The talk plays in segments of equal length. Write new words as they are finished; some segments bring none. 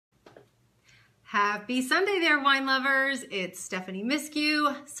Happy Sunday there, wine lovers. It's Stephanie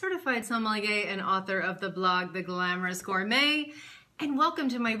Miskew, certified sommelier and author of the blog, The Glamorous Gourmet. And welcome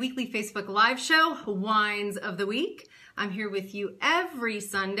to my weekly Facebook Live show, Wines of the Week. I'm here with you every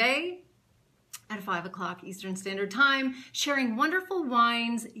Sunday at 5 o'clock Eastern Standard Time, sharing wonderful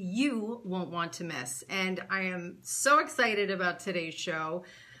wines you won't want to miss. And I am so excited about today's show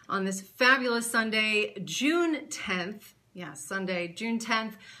on this fabulous Sunday, June 10th. Yeah, Sunday, June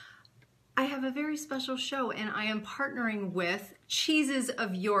 10th. I have a very special show, and I am partnering with Cheeses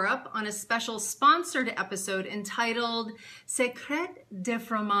of Europe on a special sponsored episode entitled Secret de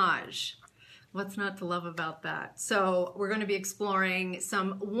Fromage. What's not to love about that? So we're going to be exploring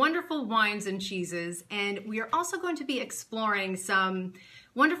some wonderful wines and cheeses, and we are also going to be exploring some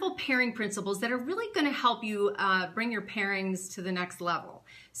wonderful pairing principles that are really going to help you bring your pairings to the next level.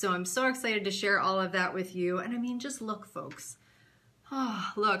 So I'm so excited to share all of that with you. And I mean, just look, folks.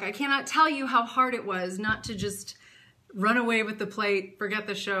 Oh, look, I cannot tell you how hard it was not to just run away with the plate, forget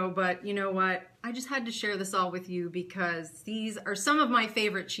the show, but you know what? I just had to share this all with you because these are some of my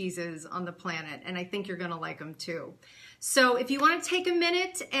favorite cheeses on the planet, and I think you're gonna like them too. So if you wanna take a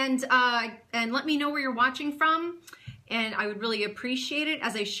minute and let me know where you're watching from, and I would really appreciate it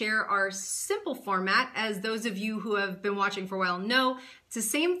as I share our simple format. As those of you who have been watching for a while know, it's the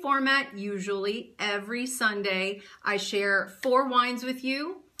same format usually every Sunday. I share 4 wines with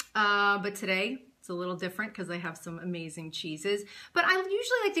you, but today it's a little different because I have some amazing cheeses. But I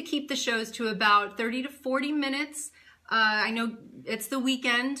usually like to keep the shows to about 30 to 40 minutes. I know it's the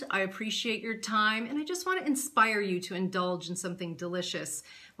weekend. I appreciate your time, and I just want to inspire you to indulge in something delicious,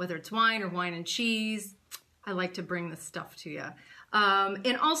 whether it's wine or wine and cheese. I like to bring this stuff to you.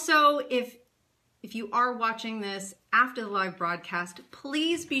 And also, if you are watching this after the live broadcast,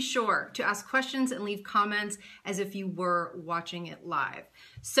 please be sure to ask questions and leave comments as if you were watching it live.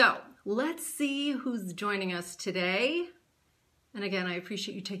 So let's see who's joining us today. And again, I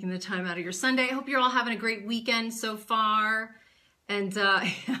appreciate you taking the time out of your Sunday. I hope you're all having a great weekend so far. And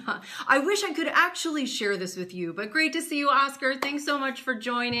I wish I could actually share this with you, but great to see you, Oscar. Thanks so much for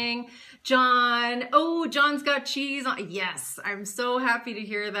joining. John, oh, John's got cheese on. Yes, I'm so happy to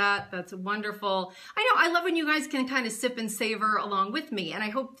hear that. That's wonderful. I know, I love when you guys can kind of sip and savor along with me. And I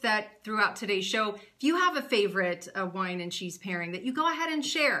hope that throughout today's show, if you have a favorite wine and cheese pairing, that you go ahead and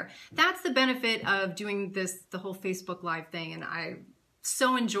share. That's the benefit of doing this, the whole Facebook Live thing. And I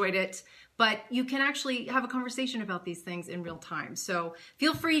so enjoyed it. But you can actually have a conversation about these things in real time. So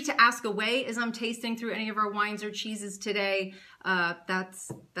feel free to ask away as I'm tasting through any of our wines or cheeses today. That's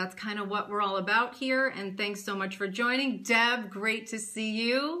kind of what we're all about here. And thanks so much for joining. Deb, great to see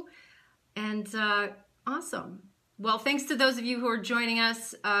you. And awesome. Well, thanks to those of you who are joining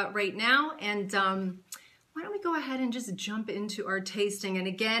us right now. And why don't we go ahead and just jump into our tasting. And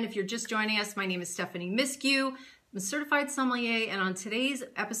again, if you're just joining us, my name is Stephanie Miskew. I'm a certified sommelier, and on today's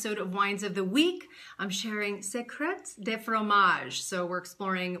episode of Wines of the Week, I'm sharing Secret de Fromage. So we're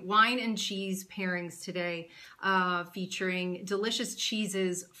exploring wine and cheese pairings today, featuring delicious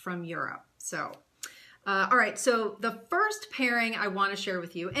cheeses from Europe. So, all right, so the first pairing I want to share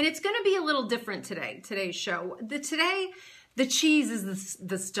with you, and it's going to be a little different today, today's show. Today, the cheese is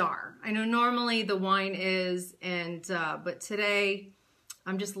the star. I know normally the wine is, but today,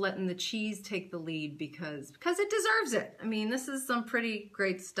 I'm just letting the cheese take the lead because it deserves it. I mean, this is some pretty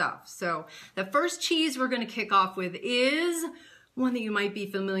great stuff. So the first cheese we're going to kick off with is one that you might be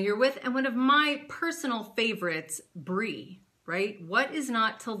familiar with and one of my personal favorites, Brie, right? What is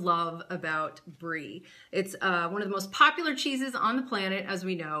not to love about Brie? It's one of the most popular cheeses on the planet, as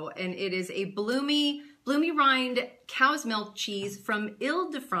we know, and it is a bloomy rind cow's milk cheese from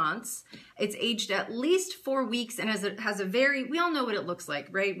Ile-de-France. It's aged at least 4 weeks and has a very, we all know what it looks like,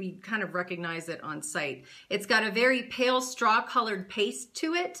 right? We kind of recognize it on sight. It's got a very pale straw colored paste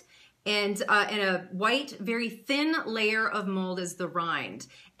to it and a white, very thin layer of mold as the rind.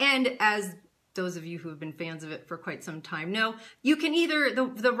 And as those of you who have been fans of it for quite some time know, you can either,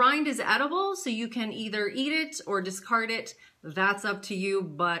 the rind is edible, so you can either eat it or discard it. That's up to you,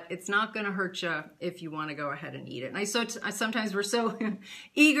 but it's not going to hurt you if you want to go ahead and eat it. And sometimes we're so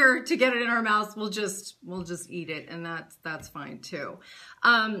eager to get it in our mouths, we'll just eat it, and that's fine too.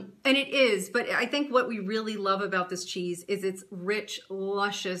 And it is, but I think what we really love about this cheese is its rich,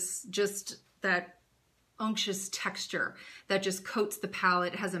 luscious, just that unctuous texture that just coats the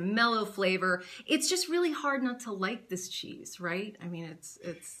palate. It has a mellow flavor. It's just really hard not to like this cheese, right? I mean,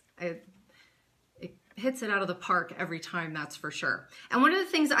 it hits it out of the park every time, that's for sure. And one of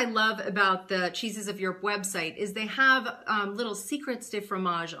the things I love about the Cheeses of Europe website is they have little secrets de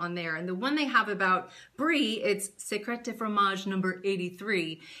fromage on there. And the one they have about Brie, it's Secret de Fromage number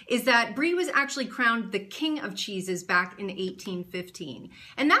 83, is that Brie was actually crowned the king of cheeses back in 1815.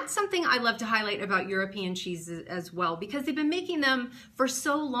 And that's something I love to highlight about European cheeses as well, because they've been making them for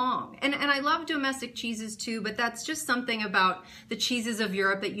so long. And I love domestic cheeses too, but that's just something about the cheeses of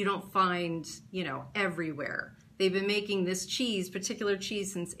Europe that you don't find, you know, everywhere. They've been making this particular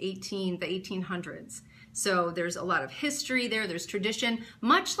cheese since the 1800s. So there's a lot of history there, there's tradition,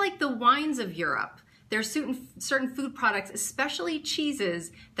 much like the wines of Europe. There's certain food products, especially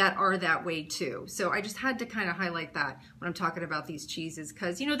cheeses, that are that way too. So I just had to kind of highlight that when I'm talking about these cheeses,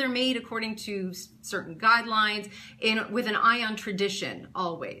 because, you know, they're made according to certain guidelines with an eye on tradition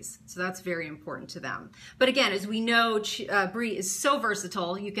always. So that's very important to them. But again, as we know, Brie is so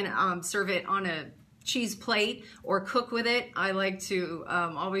versatile. You can serve it on a cheese plate or cook with it. I like to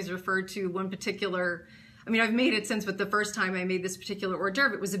always refer to one particular, I mean, I've made it since, but the first time I made this particular hors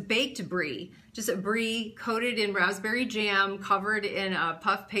d'oeuvre, it was a baked Brie, just a Brie coated in raspberry jam, covered in a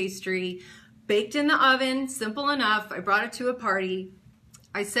puff pastry, baked in the oven, simple enough. I brought it to a party.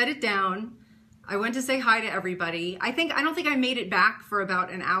 I set it down. I went to say hi to everybody. I don't think I made it back for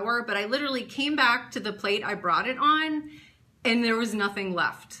about an hour, but I literally came back to the plate I brought it on, and there was nothing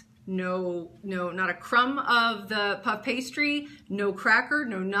left. No, not a crumb of the puff pastry, no cracker,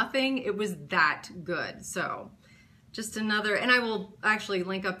 no nothing. It was that good. So just another, and I will actually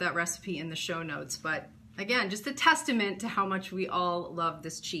link up that recipe in the show notes, but again, just a testament to how much we all love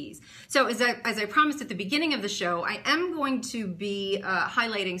this cheese. So as I promised at the beginning of the show, I am going to be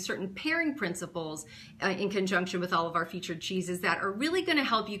highlighting certain pairing principles in conjunction with all of our featured cheeses that are really going to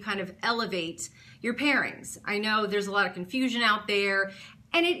help you kind of elevate your pairings. I know there's a lot of confusion out there,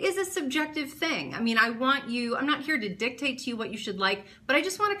 and it is a subjective thing. I mean, I'm not here to dictate to you what you should like, but I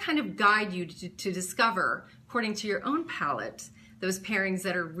just want to kind of guide you to discover, according to your own palate, those pairings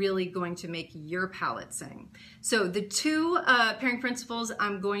that are really going to make your palate sing. So the two pairing principles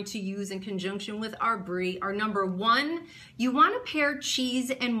I'm going to use in conjunction with our Brie are: number one, you want to pair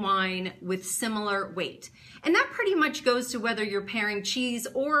cheese and wine with similar weight. And that pretty much goes to whether you're pairing cheese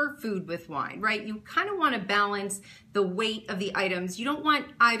or food with wine, right? You kind of want to balance the weight of the items. You don't want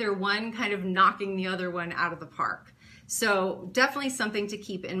either one kind of knocking the other one out of the park. So definitely something to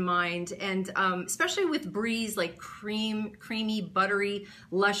keep in mind, and especially with Brie's like creamy, buttery,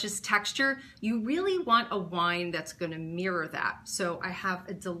 luscious texture, you really want a wine that's going to mirror that. So I have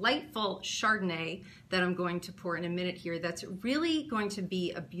a delightful Chardonnay that I'm going to pour in a minute here that's really going to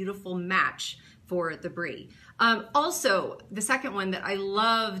be a beautiful match for the Brie. Also, the second one that I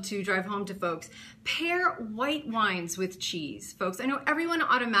love to drive home to folks, pair white wines with cheese. Folks, I know everyone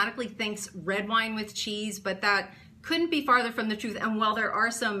automatically thinks red wine with cheese, but that couldn't be farther from the truth. And while there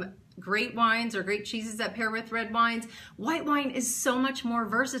are some great wines or great cheeses that pair with red wines, white wine is so much more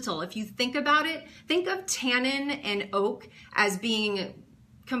versatile. If you think about it, think of tannin and oak as being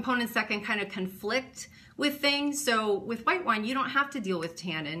components that can kind of conflict with things. So with white wine, you don't have to deal with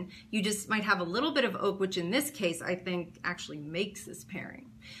tannin. You just might have a little bit of oak, which in this case, I think actually makes this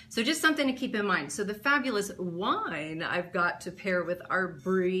pairing. So just something to keep in mind. So the fabulous wine I've got to pair with our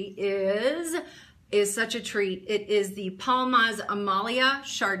Brie is such a treat. It is the Palmas Amalia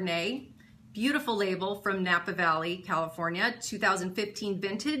Chardonnay. Beautiful label from Napa Valley, California, 2015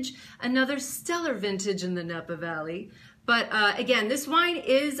 vintage. Another stellar vintage in the Napa Valley. But again, this wine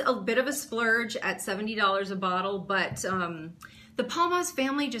is a bit of a splurge at $70 a bottle, but the Palmas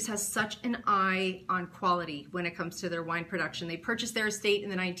family just has such an eye on quality when it comes to their wine production. They purchased their estate in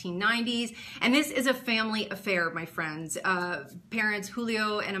the 1990s, and this is a family affair, my friends. Parents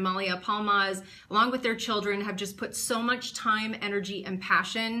Julio and Amalia Palmas, along with their children, have just put so much time, energy, and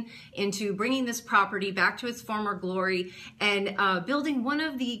passion into bringing this property back to its former glory and building one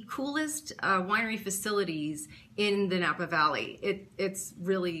of the coolest winery facilities in the Napa Valley. It's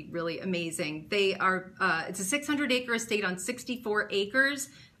really, really amazing. They are, it's a 600-acre estate on 64 acres,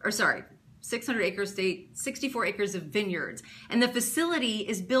 600-acre estate, 64 acres of vineyards. And the facility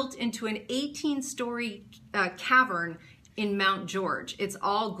is built into an 18-story cavern in Mount George. It's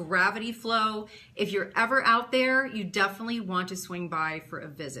all gravity flow. If you're ever out there, you definitely want to swing by for a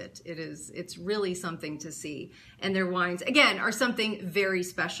visit. It's really something to see. And their wines, again, are something very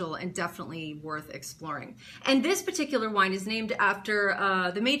special and definitely worth exploring. And this particular wine is named after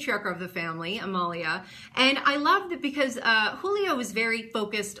the matriarch of the family, Amalia. And I loved it because Julio is very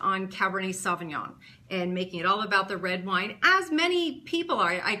focused on Cabernet Sauvignon. and making it all about the red wine, as many people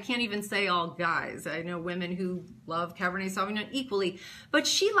are. I can't even say all guys. I know women who love Cabernet Sauvignon equally, but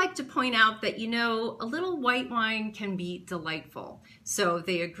she liked to point out that, you know, a little white wine can be delightful. So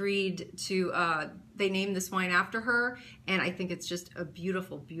they agreed to, they named this wine after her, and I think it's just a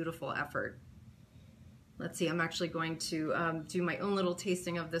beautiful, beautiful effort. Let's see, I'm actually going to do my own little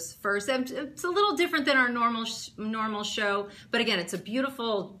tasting of this first. It's a little different than our normal show, but again, it's a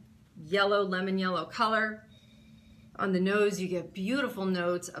beautiful yellow, lemon yellow color. On the nose, you get beautiful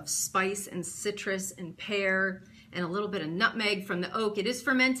notes of spice and citrus and pear and a little bit of nutmeg from the oak. It is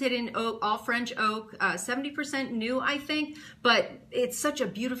fermented in oak, all French oak, 70% new, I think, but it's such a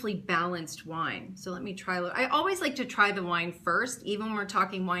beautifully balanced wine. So let me try a little. I always like to try the wine first, even when we're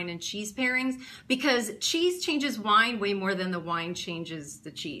talking wine and cheese pairings, because cheese changes wine way more than the wine changes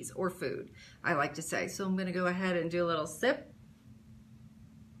the cheese or food, I like to say. So I'm gonna go ahead and do a little sip.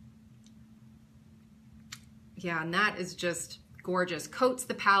 Yeah, and that is just gorgeous. Coats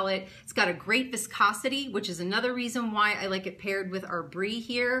the palate. It's got a great viscosity, which is another reason why I like it paired with our Brie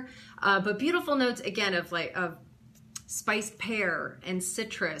here. But beautiful notes again of spiced pear and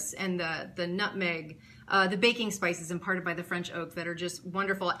citrus and the nutmeg, the baking spices imparted by the French oak that are just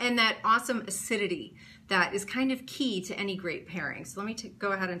wonderful, and that awesome acidity that is kind of key to any great pairing. So let me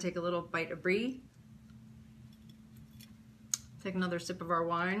go ahead and take a little bite of Brie. Take another sip of our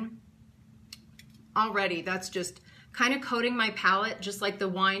wine. Already, that's just kind of coating my palate just like the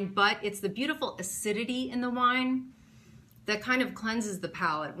wine, but it's the beautiful acidity in the wine that kind of cleanses the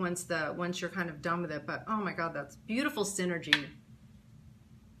palate once you're kind of done with it. But oh my God, that's beautiful synergy.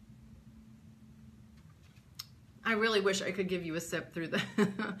 I really wish I could give you a sip through the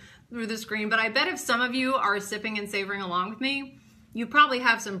through the screen, but I bet if some of you are sipping and savoring along with me, you probably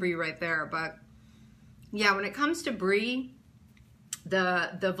have some Brie right there. But yeah, when it comes to Brie,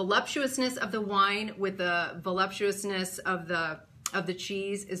 the voluptuousness of the wine with the voluptuousness of the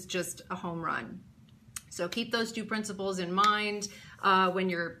cheese is just a home run. So keep those two principles in mind when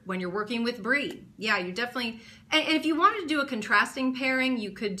you're working with Brie. Yeah, you definitely, and if you wanted to do a contrasting pairing,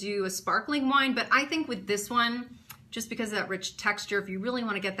 you could do a sparkling wine, but I think with this one, just because of that rich texture, if you really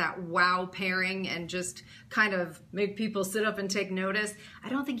want to get that wow pairing and just kind of make people sit up and take notice, I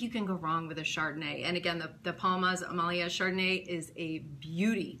don't think you can go wrong with a Chardonnay. And again, the Palmas Amalia Chardonnay is a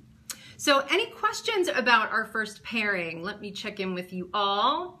beauty. So any questions about our first pairing? Let me check in with you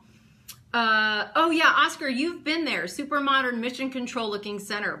all. Oh yeah, Oscar, you've been there. Super modern mission control looking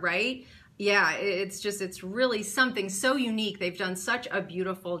center, right? Yeah, it's really something so unique. They've done such a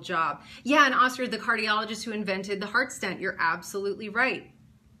beautiful job. Yeah, and Oscar, the cardiologist who invented the heart stent, you're absolutely right.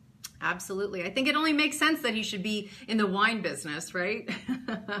 Absolutely. I think it only makes sense that he should be in the wine business, right?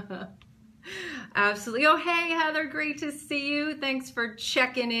 Absolutely. Oh, hey, Heather, great to see you. Thanks for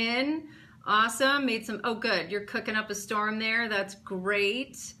checking in. Awesome. Made some, oh, good. You're cooking up a storm there. That's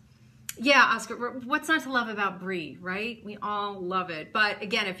great. Yeah, Oscar, what's not to love about Brie, right? We all love it. But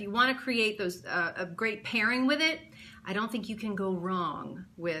again, if you want to create those a great pairing with it, I don't think you can go wrong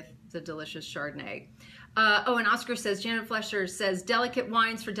with the delicious Chardonnay. Oh, and Oscar says, Janet Flesher says, delicate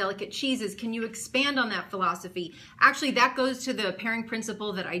wines for delicate cheeses. Can you expand on that philosophy? Actually, that goes to the pairing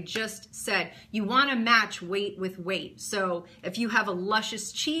principle that I just said. You want to match weight with weight. So if you have a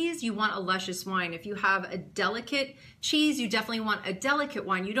luscious cheese, you want a luscious wine. If you have a delicate cheese, you definitely want a delicate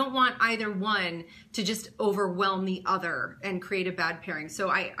wine. You don't want either one to just overwhelm the other and create a bad pairing. So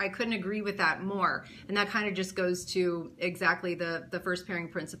I couldn't agree with that more. And that kind of just goes to exactly the first pairing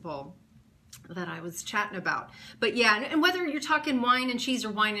principle that I was chatting about. But yeah, and whether you're talking wine and cheese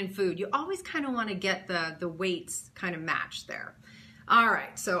or wine and food, you always kind of want to get the weights kind of matched there. All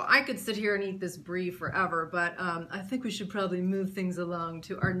right, so I could sit here and eat this Brie forever, but I think we should probably move things along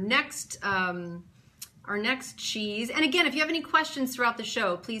to our next cheese. And again, if you have any questions throughout the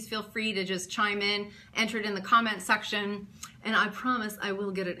show, please feel free to just chime in, enter it in the comment section, and I promise I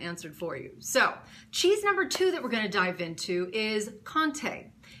will get it answered for you. So cheese number 2 that we're going to dive into is Comte.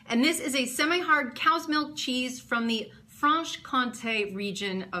 And this is a semi-hard cow's milk cheese from the Franche-Comté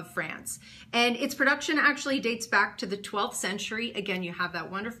region of France. And its production actually dates back to the 12th century. Again, you have that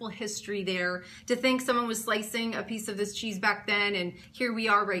wonderful history there. To think someone was slicing a piece of this cheese back then, and here we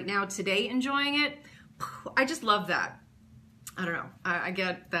are right now today enjoying it. I just love that. I don't know. I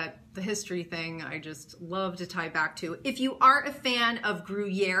get that the history thing I just love to tie back to. If you are a fan of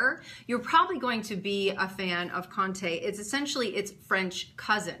Gruyere, you're probably going to be a fan of Comte. It's essentially its French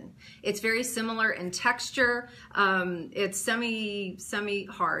cousin. It's very similar in texture. It's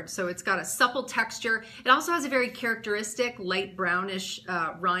semi-hard, so it's got a supple texture. It also has a very characteristic light brownish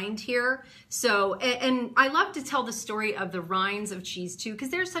rind here. So, and I love to tell the story of the rinds of cheese too, because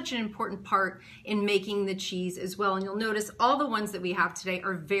they're such an important part in making the cheese as well. And you'll notice all the ones that we have today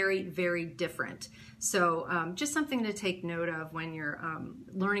are very, very different. So just something to take note of when you're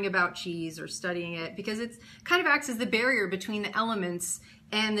learning about cheese or studying it, because it's kind of acts as the barrier between the elements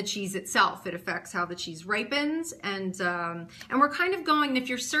and the cheese itself. It affects how the cheese ripens, and we're kind of going, if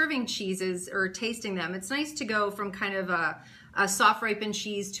you're serving cheeses or tasting them, it's nice to go from kind of a soft ripened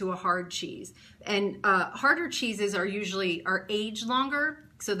cheese to a hard cheese. And harder cheeses are usually aged longer,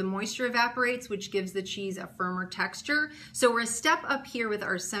 so the moisture evaporates, which gives the cheese a firmer texture. So we're a step up here with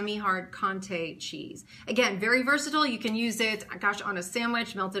our semi-hard Comte cheese. Again, very versatile. You can use it, gosh, on a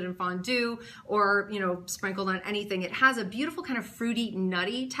sandwich, melted in fondue, or, you know, sprinkled on anything. It has a beautiful kind of fruity,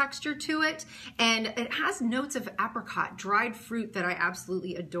 nutty texture to it, and it has notes of apricot, dried fruit, that I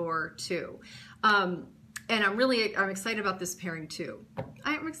absolutely adore too. And I'm excited about this pairing too.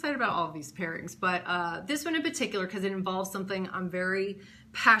 I'm excited about all of these pairings, but this one in particular, because it involves something I'm very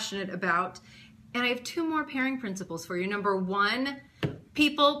passionate about. And I have two more pairing principles for you. Number one,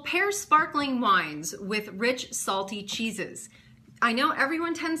 people, pair sparkling wines with rich, salty cheeses. I know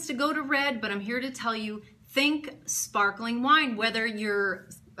everyone tends to go to red, but I'm here to tell you, think sparkling wine, whether you're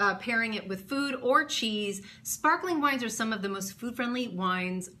pairing it with food or cheese. Sparkling wines are some of the most food-friendly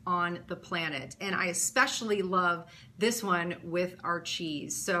wines on the planet, and I especially love this one with our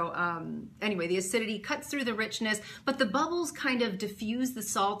cheese. So anyway, the acidity cuts through the richness, but the bubbles kind of diffuse the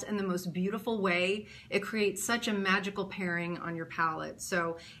salt in the most beautiful way. It creates such a magical pairing on your palate.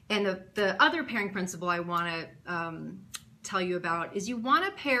 So, and the other pairing principle I want to tell you about is you want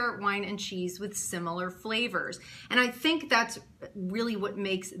to pair wine and cheese with similar flavors. And I think that's really what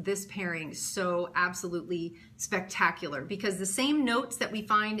makes this pairing so absolutely spectacular, because the same notes that we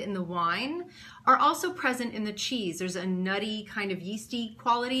find in the wine are also present in the cheese. There's a nutty kind of yeasty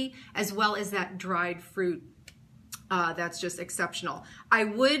quality, as well as that dried fruit that's just exceptional. I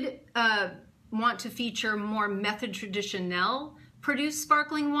would want to feature more method traditionnel produced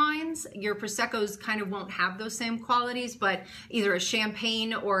sparkling wines. Your Prosecco's kind of won't have those same qualities, but either a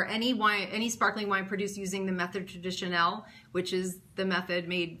champagne or any wine, any sparkling wine produced using the method traditionnel, which is the method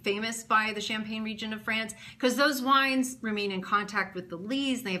made famous by the Champagne region of France, because those wines remain in contact with the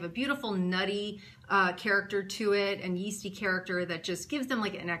lees. They have a beautiful nutty character to it and yeasty character that just gives them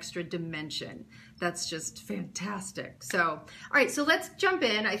like an extra dimension. That's just fantastic. So, all right, so let's jump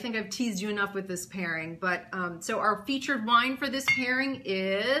in. I think I've teased you enough with this pairing, but so our featured wine for this pairing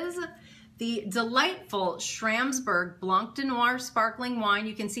is the delightful Schramsberg Blanc de Noir sparkling wine.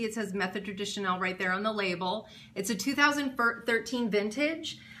 You can see it says Method Traditionnel right there on the label. It's a 2013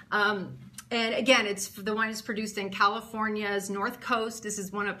 vintage. And again, the wine is produced in California's North Coast. This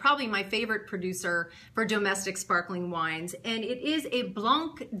is one of probably my favorite producer for domestic sparkling wines. And it is a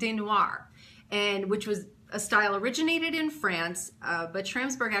Blanc de Noir, and which was a style originated in France, but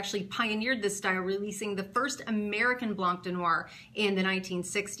Schramsberg actually pioneered this style, releasing the first American Blanc de Noir in the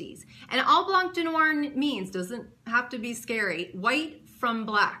 1960s. And all Blanc de Noir means, doesn't have to be scary, white from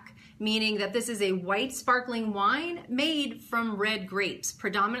black, meaning that this is a white sparkling wine made from red grapes,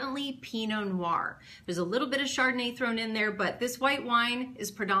 predominantly Pinot Noir. There's a little bit of Chardonnay thrown in there, but this white wine is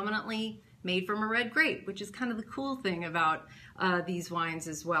predominantly made from a red grape, which is kind of the cool thing about these wines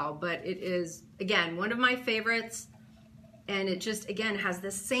as well. But it is, again, one of my favorites, and it just, again, has the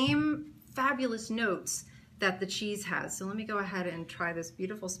same fabulous notes that the cheese has. So let me go ahead and try this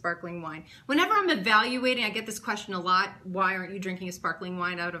beautiful sparkling wine. Whenever I'm evaluating, I get this question a lot, why aren't you drinking a sparkling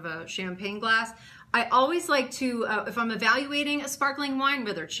wine out of a champagne glass? I always like to, if I'm evaluating a sparkling wine,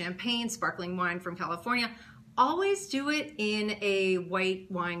 whether it's champagne, sparkling wine from California, always do it in a white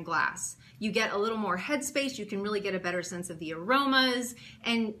wine glass. You get a little more headspace, you can really get a better sense of the aromas,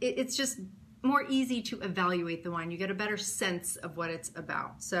 and it's just more easy to evaluate the wine. You get a better sense of what it's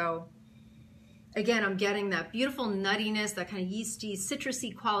about. So again, I'm getting that beautiful nuttiness, that kind of yeasty,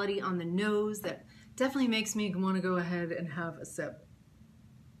 citrusy quality on the nose that definitely makes me want to go ahead and have a sip.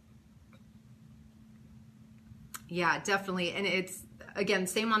 Yeah, definitely. And it's, again,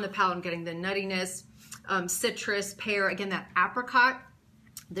 same on the palate. I'm getting the nuttiness, citrus, pear, again, that apricot.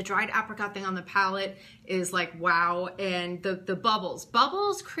 The dried apricot thing on the palate is like, wow. And the bubbles.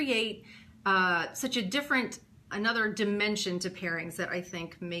 Bubbles create such a different, another dimension to pairings that I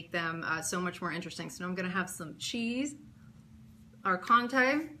think make them so much more interesting. So now I'm going to have some cheese, our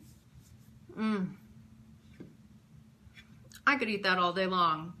Comte. I could eat that all day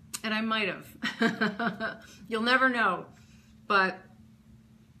long, and I might have. You'll never know. But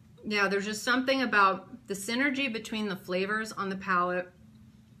yeah, there's just something about the synergy between the flavors on the palate,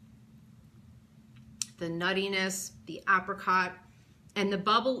 the nuttiness, the apricot, and the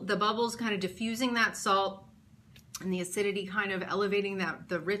bubbles kind of diffusing that salt, and the acidity kind of elevating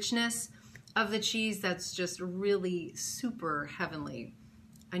the richness of the cheese. That's just really super heavenly.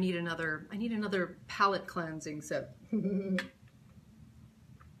 I need another palate cleansing sip.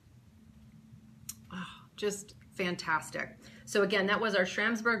 Oh, just fantastic. So again, that was our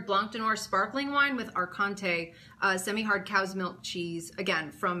Schramsberg Blanc de Noir sparkling wine with our Comte semi-hard cow's milk cheese,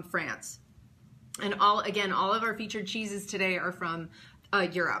 again, from France. And all of our featured cheeses today are from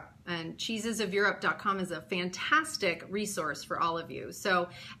Europe. And cheesesofeurope.com is a fantastic resource for all of you. So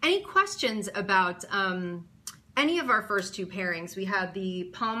any questions about any of our first two pairings? We had the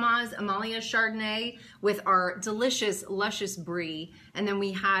Palmas Amalia Chardonnay with our delicious, luscious Brie. And then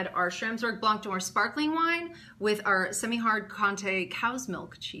we had our Schramsberg Blanc de Noir sparkling wine with our semi-hard Comte cow's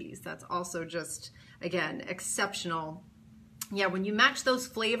milk cheese. That's also just, again, exceptional. Yeah, when you match those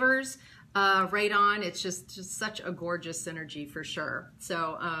flavors right on, it's just such a gorgeous synergy for sure.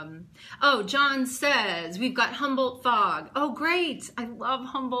 So, oh, John says we've got Humboldt Fog. Oh, great. I love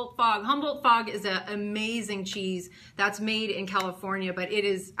Humboldt Fog. Humboldt Fog is an amazing cheese that's made in California, but it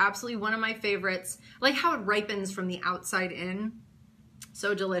is absolutely one of my favorites. I like how it ripens from the outside in.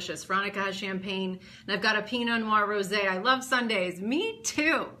 So delicious. Veronica has champagne, and I've got a Pinot Noir Rosé. I love Sundays. Me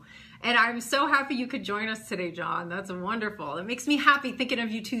too. And I'm so happy you could join us today, John. That's wonderful. It makes me happy thinking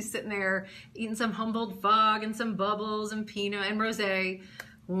of you two sitting there eating some Humboldt Fog and some bubbles and Pinot and Rosé.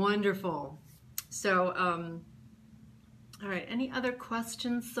 Wonderful. So, all right. Any other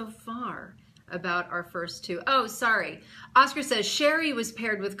questions so far about our first two? Oh, sorry. Oscar says, sherry was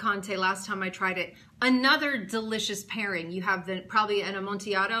paired with Comte last time I tried it. Another delicious pairing. You have probably an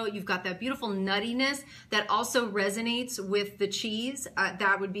Amontillado. You've got that beautiful nuttiness that also resonates with the cheese.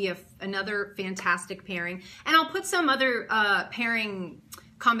 That would be another fantastic pairing. And I'll put some other pairing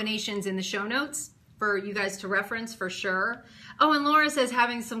combinations in the show notes for you guys to reference for sure. Oh, and Laura says,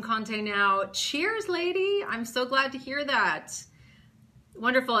 having some Comte now. Cheers, lady. I'm so glad to hear that.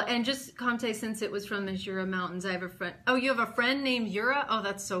 Wonderful. And just Comte, since it was from the Jura Mountains, I have a friend. Oh, you have a friend named Jura? Oh,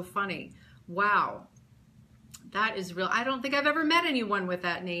 that's so funny. Wow. That is real. I don't think I've ever met anyone with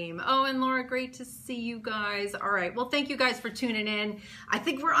that name. Oh, and Laura, great to see you guys. All right. Well, thank you guys for tuning in. I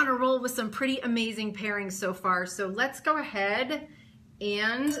think we're on a roll with some pretty amazing pairings so far. So let's go ahead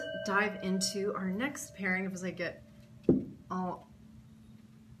and dive into our next pairing as I get all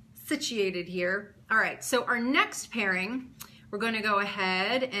situated here. All right. So our next pairing, we're going to go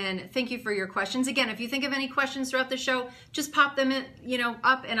ahead and thank you for your questions. Again, if you think of any questions throughout the show, just pop them in,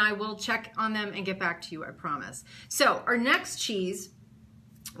 up, and I will check on them and get back to you, I promise. So our next cheese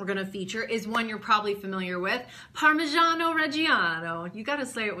we're going to feature is one you're probably familiar with, Parmigiano-Reggiano. You got to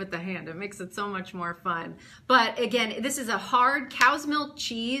say it with the hand. It makes it so much more fun. But again, this is a hard cow's milk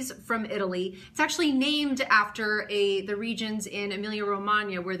cheese from Italy. It's actually named after the regions in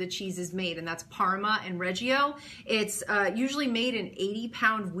Emilia-Romagna where the cheese is made, and that's Parma and Reggio. It's usually made in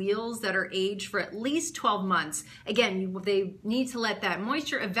 80-pound wheels that are aged for at least 12 months. Again, they need to let that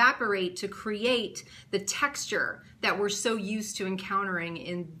moisture evaporate to create the texture that we're so used to encountering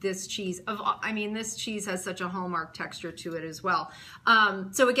in this cheese. This cheese has such a hallmark texture to it as well.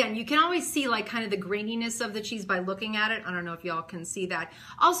 So again, you can always see like kind of the graininess of the cheese by looking at it. I don't know if y'all can see that.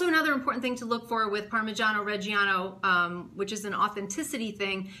 Also, another important thing to look for with Parmigiano-Reggiano, which is an authenticity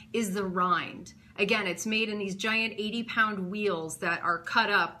thing, is the rind. Again, it's made in these giant 80-pound wheels that are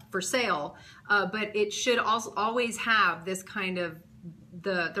cut up for sale, but it should also always have this kind of,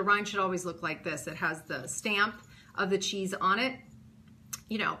 the rind should always look like this. It has the stamp of the cheese on it.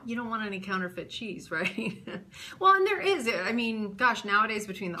 You don't want any counterfeit cheese, right? Well, and there is, gosh, nowadays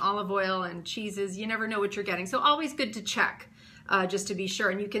between the olive oil and cheeses, you never know what you're getting. So always good to check, just to be sure.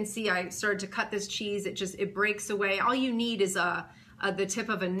 And you can see I started to cut this cheese. It breaks away. All you need is the tip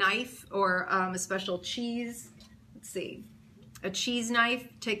of a knife or a special cheese. Let's see, a cheese knife.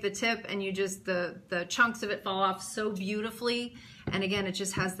 Take the tip and you just, the chunks of it fall off so beautifully. And again, it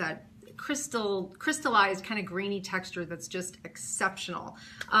just has that crystallized kind of grainy texture that's just exceptional.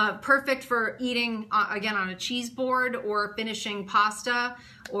 Perfect for eating again on a cheese board or finishing pasta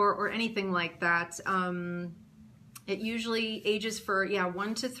or anything like that. It usually ages for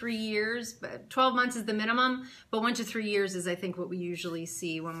 1 to 3 years, but 12 months is the minimum, but 1 to 3 years is I think what we usually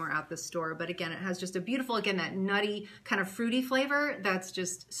see when we're at the store. But again, it has just a beautiful, again, that nutty kind of fruity flavor that's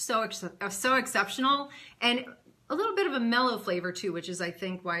just so exceptional. And a little bit of a mellow flavor too, which is I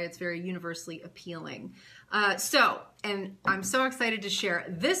think why it's very universally appealing. And I'm so excited to share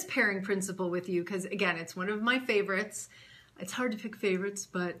this pairing principle with you because again, it's one of my favorites. It's hard to pick favorites,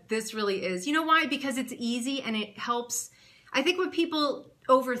 but this really is. You know why? Because it's easy and it helps. I think when people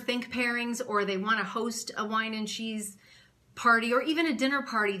overthink pairings or they want to host a wine and cheese party or even a dinner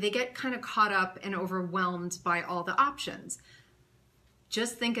party, they get kind of caught up and overwhelmed by all the options.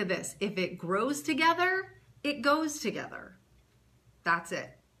 Just think of this. If it grows together, it goes together. That's it,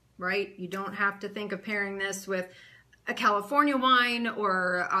 right? You don't have to think of pairing this with a California wine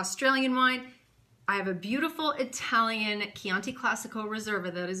or Australian wine. I have a beautiful Italian Chianti Classico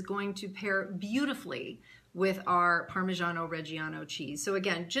Reserva that is going to pair beautifully with our Parmigiano-Reggiano cheese. So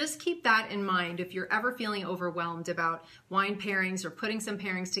again, just keep that in mind if you're ever feeling overwhelmed about wine pairings or putting some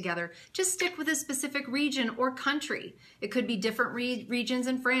pairings together. Just stick with a specific region or country. It could be different regions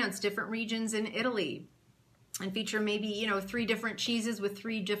in France, different regions in Italy, and feature maybe, 3 different cheeses with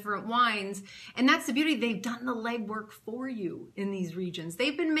 3 different wines. And that's the beauty. They've done the legwork for you in these regions.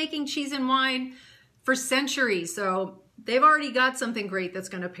 They've been making cheese and wine for centuries. So they've already got something great that's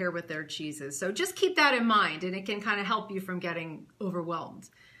going to pair with their cheeses. So just keep that in mind and it can kind of help you from getting overwhelmed.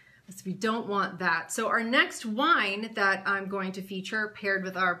 So we don't want that. So our next wine that I'm going to feature paired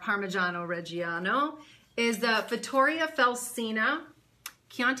with our Parmigiano-Reggiano is the Fattoria Felsina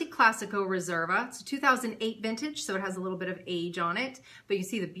Chianti Classico Reserva. It's a 2008 vintage, so it has a little bit of age on it. But you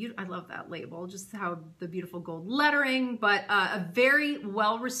see the beauty, I love that label, just how the beautiful gold lettering, but a very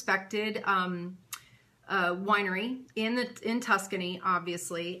well-respected winery in Tuscany,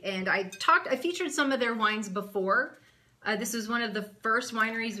 obviously. And I featured some of their wines before. This was one of the first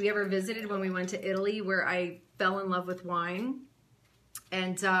wineries we ever visited when we went to Italy, where I fell in love with wine.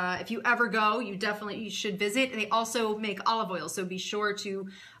 And if you ever go, you should visit. They also make olive oil, so be sure to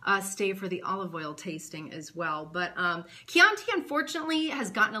stay for the olive oil tasting as well. But Chianti, unfortunately, has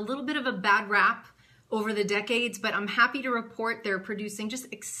gotten a little bit of a bad rap over the decades, but I'm happy to report they're producing just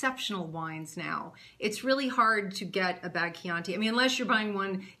exceptional wines now. It's really hard to get a bad Chianti. I mean, unless you're buying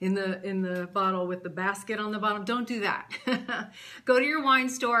one in the bottle with the basket on the bottom, don't do that. Go to your wine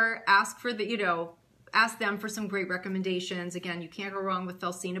store, ask for ask them for some great recommendations. Again, you can't go wrong with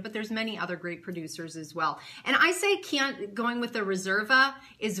Felsina, but there's many other great producers as well. And I say going with the Reserva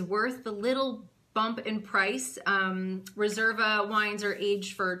is worth the little bump in price. Reserva wines are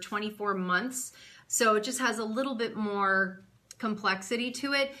aged for 24 months. So it just has a little bit more complexity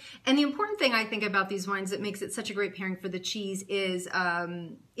to it. And the important thing I think about these wines that makes it such a great pairing for the cheese is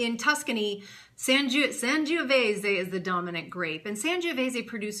in Tuscany, Sangiovese is the dominant grape. And Sangiovese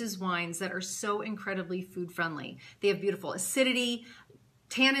produces wines that are so incredibly food friendly. They have beautiful acidity,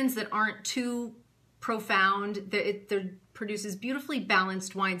 tannins that aren't too profound. They're produces beautifully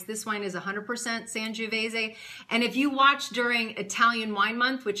balanced wines. This wine is 100% Sangiovese. And if you watched during Italian Wine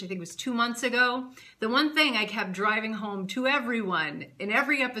Month, which I think was 2 months ago, the one thing I kept driving home to everyone in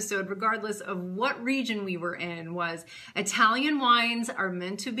every episode, regardless of what region we were in, was Italian wines are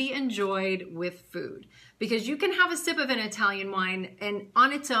meant to be enjoyed with food. Because you can have a sip of an Italian wine and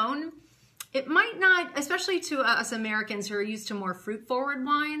on its own, it might not, especially to us Americans who are used to more fruit-forward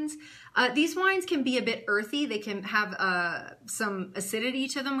wines, these wines can be a bit earthy. They can have some acidity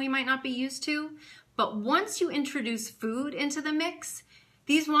to them we might not be used to. But once you introduce food into the mix,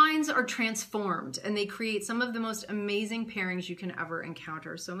 these wines are transformed and they create some of the most amazing pairings you can ever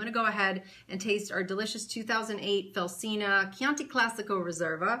encounter. So I'm going to go ahead and taste our delicious 2008 Felsina Chianti Classico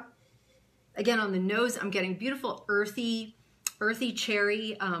Reserva. Again, on the nose, I'm getting beautiful earthy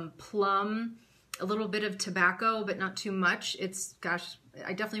cherry, plum, a little bit of tobacco, but not too much. Gosh,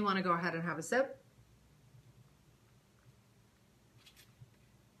 I definitely want to go ahead and have a sip.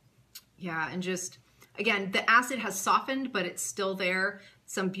 Yeah, and just, again, the acid has softened, but it's still there.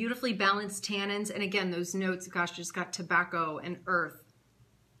 Some beautifully balanced tannins. And again, those notes, gosh, just got tobacco and earth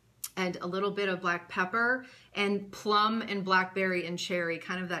and a little bit of black pepper and plum and blackberry and cherry,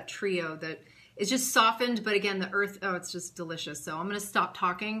 kind of that trio that it's just softened, but again, the earth, oh, it's just delicious. So I'm going to stop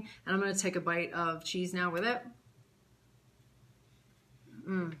talking and I'm going to take a bite of cheese now with it.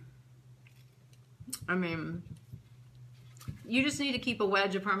 I mean, you just need to keep a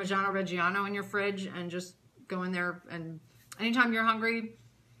wedge of Parmigiano-Reggiano in your fridge and just go in there, and anytime you're hungry,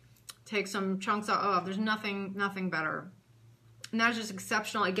 take some chunks out. Oh, there's nothing better. And that's just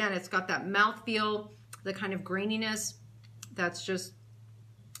exceptional. Again, it's got that mouthfeel, the kind of graininess that's just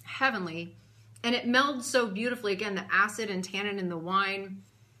heavenly. And it melds so beautifully. Again, the acid and tannin in the wine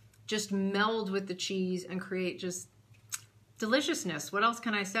just meld with the cheese and create just deliciousness. What else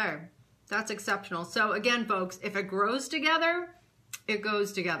can I say? That's exceptional. So again, folks, if it grows together, it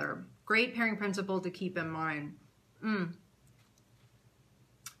goes together. Great pairing principle to keep in mind.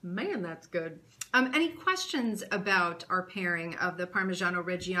 Man, that's good. Any questions about our pairing of the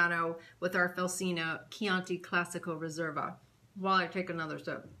Parmigiano-Reggiano with our Felsina Chianti Classico Reserva while I take another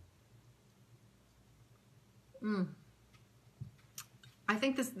sip? I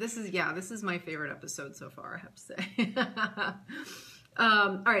think this is my favorite episode so far, I have to say.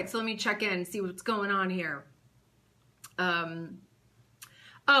 All right, so let me check in, see what's going on here. Oh,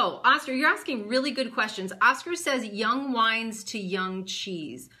 Oscar, you're asking really good questions. Oscar says young wines to young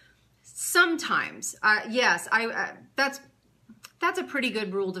cheese. Sometimes, yes, that's a pretty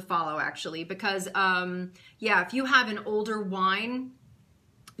good rule to follow, actually, because yeah, if you have an older wine,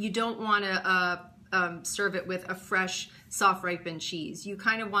 you don't want to serve it with a fresh, soft ripened cheese. You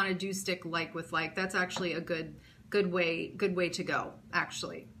kind of want to do stick like with like. That's actually a good way to go.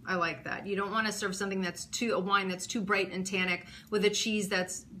 Actually, I like that. You don't want to serve something a wine that's too bright and tannic with a cheese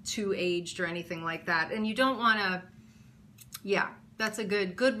that's too aged or anything like that. And you don't want to, yeah. That's a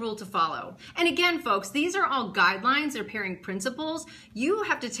good rule to follow. And again, folks, these are all guidelines or pairing principles. You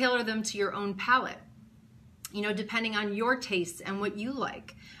have to tailor them to your own palate, you know, depending on your tastes and what you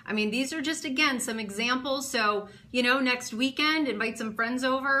like. I mean, these are just, again, some examples. So, you know, next weekend, invite some friends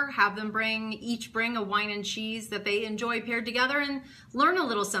over, have them each bring a wine and cheese that they enjoy paired together and learn a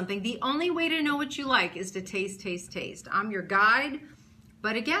little something. The only way to know what you like is to taste. I'm your guide.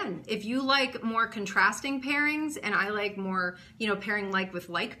 But again, if you like more contrasting pairings and I like more, you know, pairing like with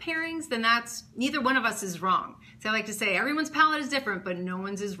like pairings, then neither one of us is wrong. So I like to say everyone's palate is different, but no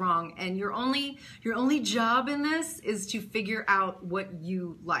one's is wrong. And your only job in this is to figure out what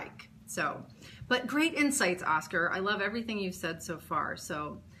you like. So, but great insights, Oscar. I love everything you've said so far.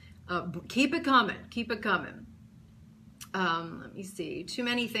 So keep it coming. Let me see. Too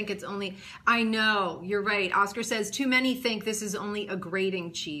many think it's only, I know, you're right. Oscar says, too many think this is only a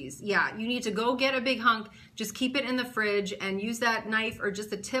grating cheese. Yeah, you need to go get a big hunk, just keep it in the fridge and use that knife or just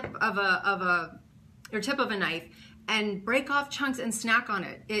the tip of a knife and break off chunks and snack on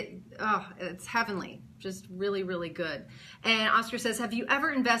it. It's heavenly. Just really, really good. And Oscar says, have you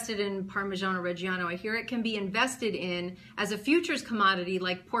ever invested in Parmigiano-Reggiano? I hear it can be invested in as a futures commodity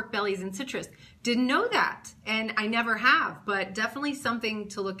like pork bellies and citrus. Didn't know that, and I never have, but definitely something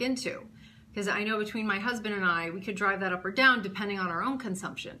to look into. Because I know between my husband and I, we could drive that up or down depending on our own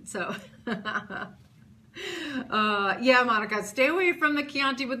consumption. So, yeah, Monica, stay away from the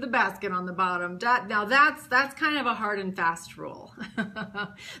Chianti with the basket on the bottom. Now that's kind of a hard and fast rule.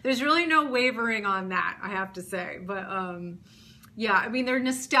 There's really no wavering on that, I have to say. But yeah, I mean, they're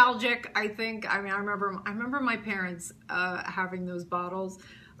nostalgic, I think. I mean, I remember my parents having those bottles.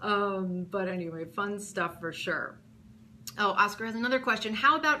 But anyway, fun stuff for sure. Oh, Oscar has another question.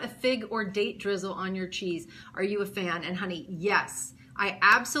 How about a fig or date drizzle on your cheese? Are you a fan? And honey, yes, I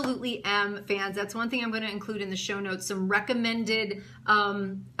absolutely am fans. That's one thing I'm going to include in the show notes, some recommended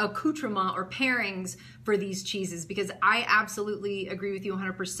accoutrement or pairings for these cheeses, because I absolutely agree with you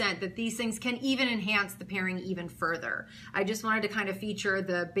 100% that these things can even enhance the pairing even further. I just wanted to kind of feature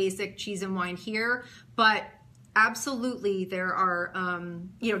the basic cheese and wine here, but absolutely there are,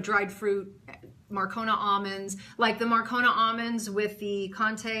 you know, dried fruit, Marcona almonds, like the Marcona almonds with the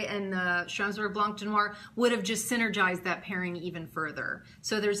Comte and the Schramsberg Blanc de Noir would have just synergized that pairing even further.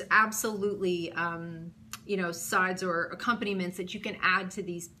 So there's absolutely, you know, sides or accompaniments that you can add to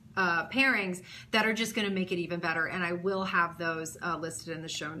these pairings that are just going to make it even better. And I will have those listed in the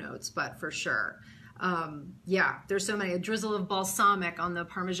show notes, but for sure. Yeah, there's so many. A drizzle of balsamic on the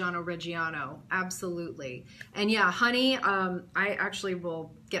Parmigiano-Reggiano. Absolutely. And yeah, honey, I actually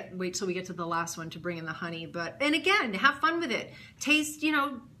will wait till we get to the last one to bring in the honey. And again, have fun with it. Taste, you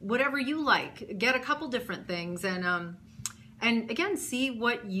know, whatever you like. Get a couple different things and again, see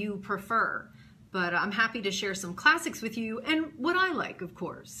what you prefer. But I'm happy to share some classics with you and what I like, of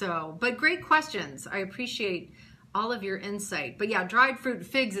course. So, but great questions. I appreciate all of your insight. But yeah, dried fruit,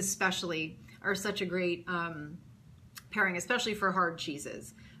 figs especially, are such a great pairing, especially for hard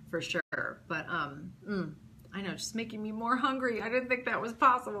cheeses, for sure. But I know, just making me more hungry. I didn't think that was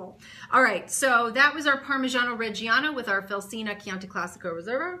possible. All right, so that was our Parmigiano-Reggiano with our Felsina Chianti Classico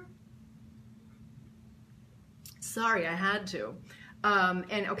Reserva. Sorry, I had to.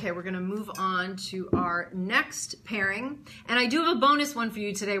 And okay, we're gonna move on to our next pairing. And I do have a bonus one for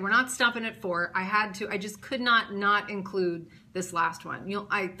you today. We're not stopping at 4. I just could not include this last one.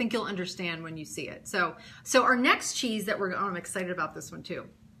 I think you'll understand when you see it. So our next cheese that I'm excited about this one too.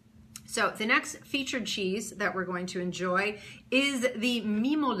 So the next featured cheese that we're going to enjoy is the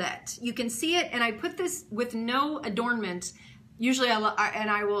Mimolette. You can see it, and I put this with no adornment. usually and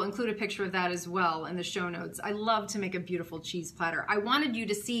I will include a picture of that as well in the show notes. I love to make a beautiful cheese platter. I wanted you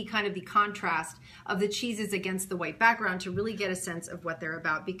to see kind of the contrast of the cheeses against the white background to really get a sense of what they're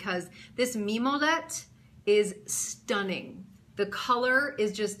about, because this Mimolette is stunning. The color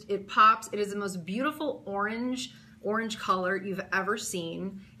is just, it pops. It is the most beautiful orange color you've ever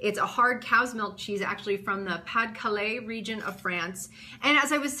seen. It's a hard cow's milk cheese, actually from the Pas-de-Calais region of France. And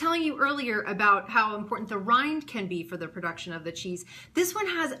as I was telling you earlier about how important the rind can be for the production of the cheese, this one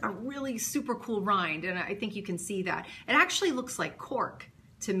has a really super cool rind, and I think you can see that. It actually looks like cork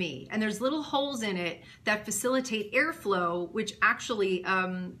to me, and there's little holes in it that facilitate airflow, which actually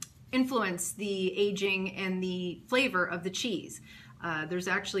influence the aging and the flavor of the cheese. There's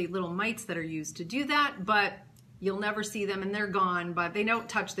actually little mites that are used to do that, but you'll never see them and they're gone, but they don't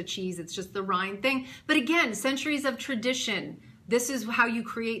touch the cheese. It's just the rind thing. But again, centuries of tradition. This is how you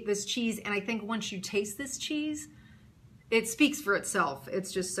create this cheese. And I think once you taste this cheese, it speaks for itself.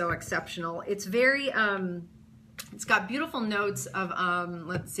 It's just so exceptional. It's very, it's got beautiful notes of,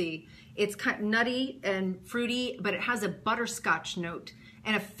 let's see, it's kind of nutty and fruity, but it has a butterscotch note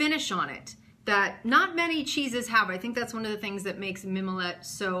and a finish on it that not many cheeses have. I think that's one of the things that makes Mimolette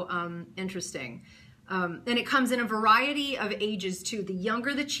so interesting. And it comes in a variety of ages too. The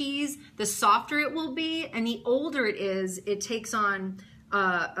younger the cheese, the softer it will be, and the older it is, it takes on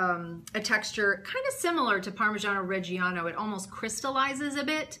a texture kind of similar to Parmigiano-Reggiano. It almost crystallizes a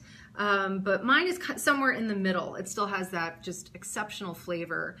bit, but mine is somewhere in the middle. It still has that just exceptional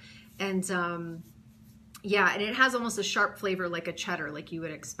flavor, and yeah, and it has almost a sharp flavor like a cheddar, like you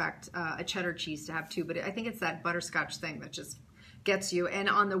would expect a cheddar cheese to have too. But I think it's that butterscotch thing that just gets you. And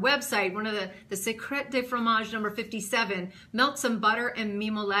on the website, one of the Secret de Fromage number 57, melt some butter and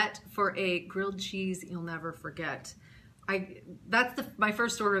Mimolette for a grilled cheese you'll never forget. That's my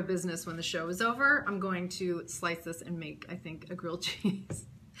first order of business when the show is over. I'm going to slice this and make, I think, a grilled cheese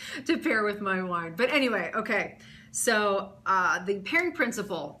to pair with my wine. But anyway, okay. So the pairing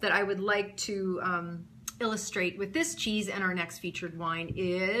principle that I would like to illustrate with this cheese and our next featured wine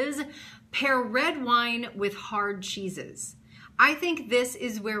is pair red wine with hard cheeses. I think this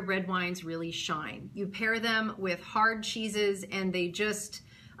is where red wines really shine. You pair them with hard cheeses and they just,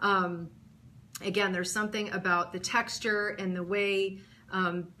 again, there's something about the texture and the way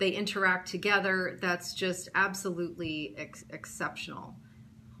they interact together that's just absolutely exceptional.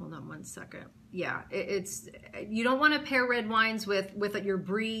 Hold on one second. Yeah, you don't want to pair red wines with your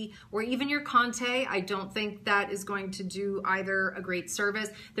Brie or even your Comte. I don't think that is going to do either a great service.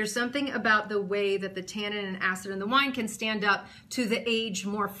 There's something about the way that the tannin and acid in the wine can stand up to the aged,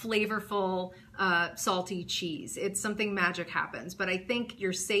 more flavorful, salty cheese. It's something magic happens, but I think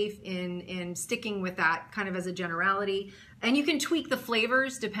you're safe in sticking with that kind of as a generality. And you can tweak the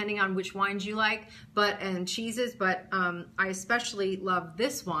flavors depending on which wines you like, and cheeses, but I especially love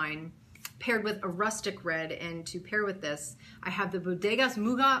this wine paired with a rustic red. And to pair with this, I have the Bodegas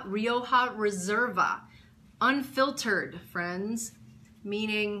Muga Rioja Reserva, unfiltered, friends,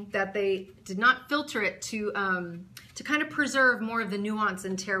 meaning that they did not filter it to kind of preserve more of the nuance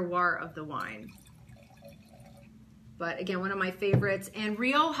and terroir of the wine. But again, one of my favorites. And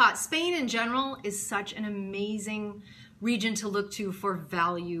Rioja, Spain in general, is such an amazing region to look to for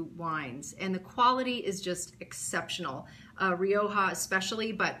value wines, and the quality is just exceptional. Rioja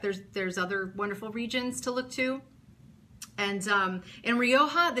especially, but there's other wonderful regions to look to. And in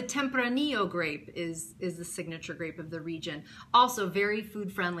Rioja, the Tempranillo grape is the signature grape of the region. Also very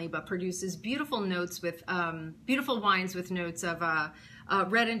food friendly, but produces beautiful notes with beautiful wines with notes of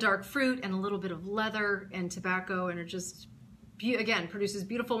red and dark fruit and a little bit of leather and tobacco, and are just again, produces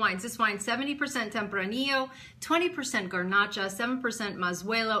beautiful wines. This wine, 70% Tempranillo, 20% Garnacha, 7%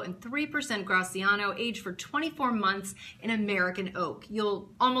 Mazuelo, and 3% Graciano, aged for 24 months in American oak. You'll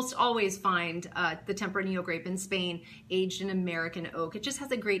almost always find the Tempranillo grape in Spain aged in American oak. It just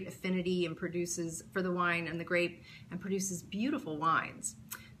has a great affinity and produces for the wine and the grape and produces beautiful wines.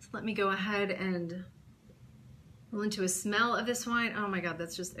 So let me go ahead and roll into a smell of this wine. Oh my God,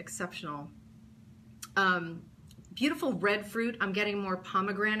 that's just exceptional. Beautiful red fruit. I'm getting more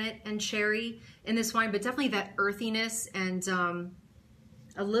pomegranate and cherry in this wine, but definitely that earthiness and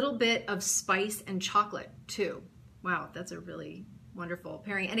a little bit of spice and chocolate too. Wow, that's a really wonderful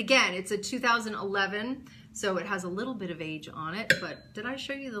pairing. And again, it's a 2011, so it has a little bit of age on it, but did I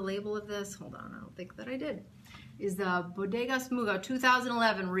show you the label of this? Hold on, I don't think that I did. Is the Bodegas Muga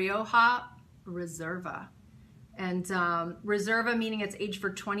 2011 Rioja Reserva. And Reserva meaning it's aged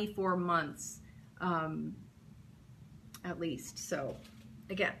for 24 months. At least. So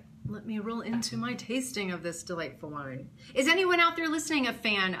again, let me roll into my tasting of this delightful wine. Is anyone out there listening a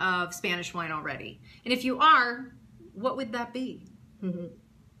fan of Spanish wine already? And if you are, what would that be?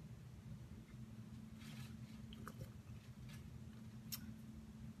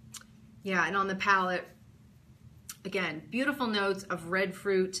 Yeah, and on the palate, again, beautiful notes of red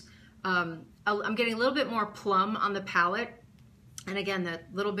fruit. I'm getting a little bit more plum on the palate. And again,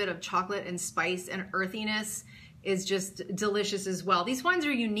 that little bit of chocolate and spice and earthiness is just delicious as well. These wines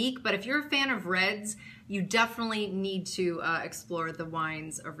are unique, but if you're a fan of reds, you definitely need to explore the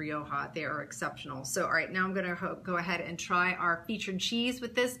wines of Rioja. They are exceptional. So, all right, now I'm gonna go ahead and try our featured cheese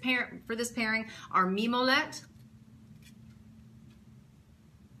with this for this pairing, our Mimolette.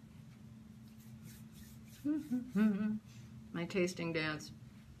 My tasting dance.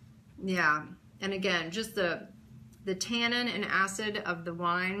 Yeah, and again, just the tannin and acid of the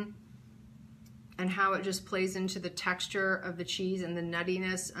wine and how it just plays into the texture of the cheese and the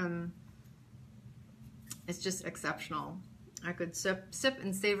nuttiness. It's just exceptional. I could sip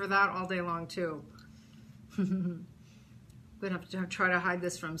and savor that all day long too. I'm gonna have to try to hide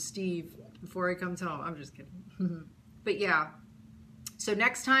this from Steve before he comes home. I'm just kidding. But yeah. So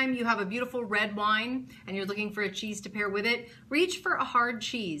next time you have a beautiful red wine and you're looking for a cheese to pair with it, reach for a hard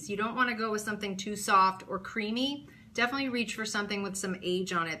cheese. You don't want to go with something too soft or creamy. Definitely reach for something with some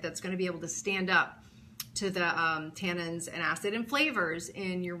age on it that's going to be able to stand up to the tannins and acid and flavors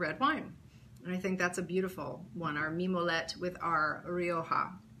in your red wine. And I think that's a beautiful one, our Mimolette with our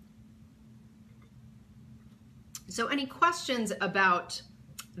Rioja. So any questions about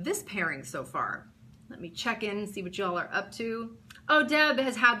this pairing so far? Let me check in and see what y'all are up to. Oh, Deb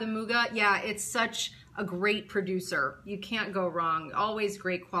has had the Muga. Yeah, it's such a great producer. You can't go wrong. Always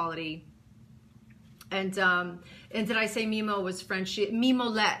great quality. And did I say Mimo was French?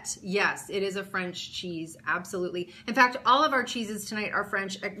 Mimolette. Yes, it is a French cheese. Absolutely. In fact, all of our cheeses tonight are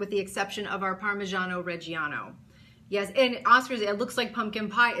French with the exception of our Parmigiano-Reggiano. Yes, and Oscar's, it looks like pumpkin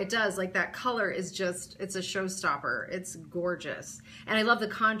pie. It does. Like that color is just, it's a showstopper. It's gorgeous. And I love the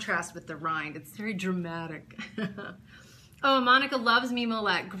contrast with the rind. It's very dramatic. Oh, Monica loves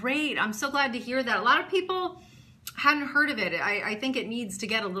Mimolette. Great. I'm so glad to hear that. A lot of people hadn't heard of it. I think it needs to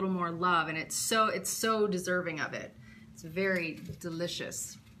get a little more love, and it's so deserving of it. It's very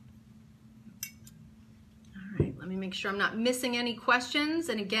delicious. All right, let me make sure I'm not missing any questions.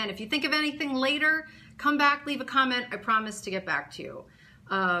 And again, if you think of anything later, come back, leave a comment. I promise to get back to you.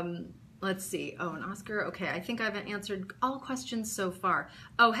 Let's see. Oh, and Oscar. Okay, I think I've answered all questions so far.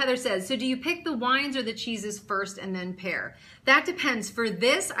 Oh, Heather says, so do you pick the wines or the cheeses first and then pair? That depends. For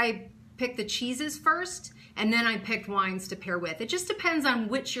this, I pick the cheeses first, and then I picked wines to pair with. It just depends on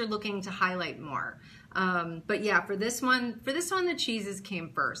which you're looking to highlight more. But yeah, for this one, the cheeses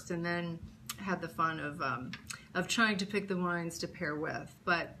came first, and then I had the fun of trying to pick the wines to pair with.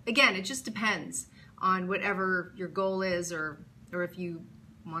 But again, it just depends on whatever your goal is, or if you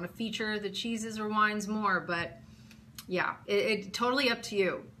want to feature the cheeses or wines more. But yeah, it's totally up to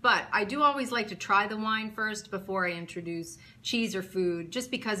you. But I do always like to try the wine first before I introduce cheese or food,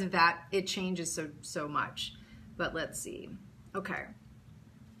 just because of that, it changes so much. But let's see. Okay.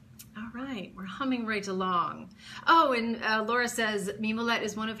 All right, we're humming right along. Oh, and Laura says Mimolette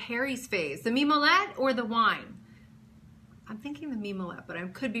is one of Harry's faves. The Mimolette or the wine? I'm thinking the Mimolette, but I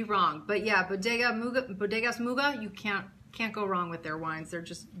could be wrong. But yeah, Bodegas Muga, you can't go wrong with their wines. They're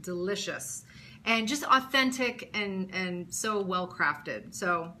just delicious and just authentic and so well crafted.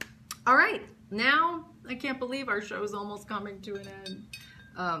 So, all right, now I can't believe our show is almost coming to an end.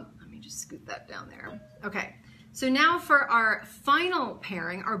 Let me just scoot that down there. Okay, so now for our final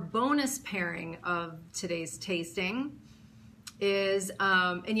pairing, our bonus pairing of today's tasting is,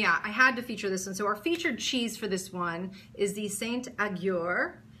 and yeah, I had to feature this one. So our featured cheese for this one is the Saint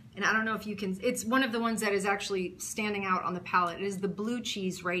Agur. And I don't know if you can, it's one of the ones that is actually standing out on the palate. It is the blue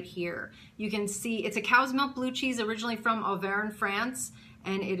cheese right here. You can see it's a cow's milk blue cheese originally from Auvergne, France,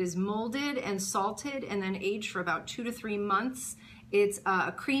 and it is molded and salted and then aged for about 2 to 3 months. It's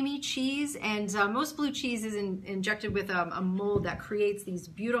a creamy cheese, and most blue cheese is injected with a mold that creates these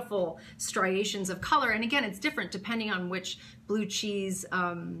beautiful striations of color. And again, it's different depending on which blue cheese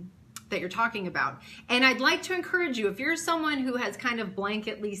that you're talking about. And I'd like to encourage you, if you're someone who has kind of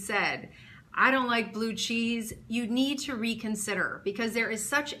blanketly said, I don't like blue cheese, you need to reconsider, because there is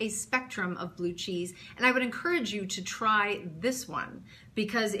such a spectrum of blue cheese. And I would encourage you to try this one,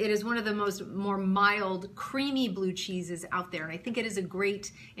 because it is one of the more mild, creamy blue cheeses out there. And I think it is a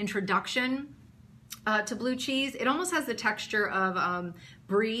great introduction to blue cheese. It almost has the texture of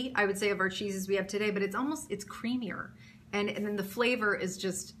Brie, I would say, of our cheeses we have today, but it's creamier. And then the flavor is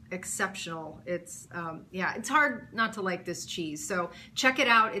just exceptional. It's, yeah, it's hard not to like this cheese. So check it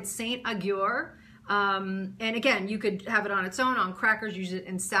out. It's Saint Agur. And again, you could have it on its own, on crackers, use it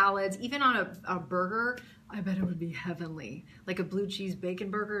in salads, even on a burger. I bet it would be heavenly. Like a blue cheese bacon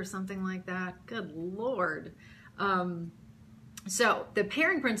burger or something like that. Good Lord. So the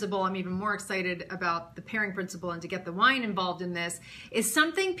pairing principle, I'm even more excited about the pairing principle, and to get the wine involved in this is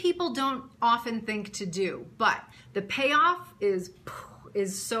something people don't often think to do, but the payoff is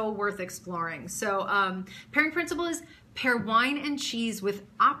so worth exploring. So pairing principle is pair wine and cheese with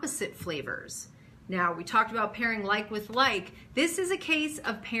opposite flavors. Now, we talked about pairing like with like. This is a case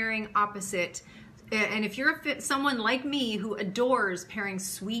of pairing opposite. And if you're someone like me who adores pairing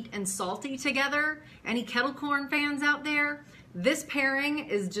sweet and salty together, any kettle corn fans out there, this pairing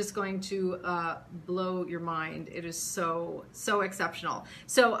is just going to blow your mind. It is so exceptional.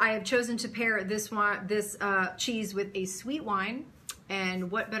 So I have chosen to pair this cheese with a sweet wine.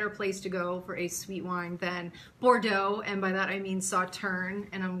 And what better place to go for a sweet wine than Bordeaux? And by that I mean Sauterne.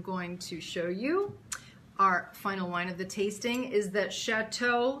 And I'm going to show you our final wine of the tasting is the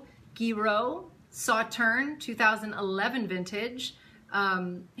Chateau Guiraud Sauterne 2011 vintage,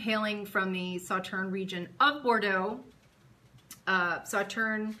 hailing from the Sauterne region of Bordeaux.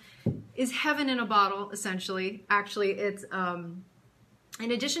 Sauterne is heaven in a bottle, essentially. Actually, it's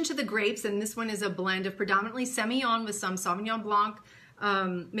in addition to the grapes, and this one is a blend of predominantly Semillon with some Sauvignon Blanc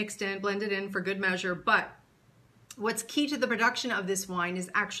blended in for good measure. But what's key to the production of this wine is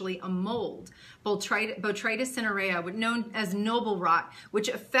actually a mold, Botrytis cinerea, known as noble rot, which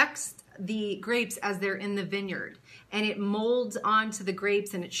affects the grapes as they're in the vineyard. And it molds onto the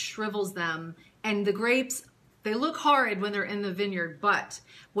grapes and it shrivels them. And the grapes, they look horrid when they're in the vineyard, but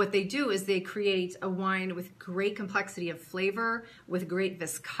what they do is they create a wine with great complexity of flavor, with great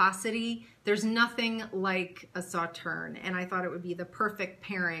viscosity. There's nothing like a Sauterne, and I thought it would be the perfect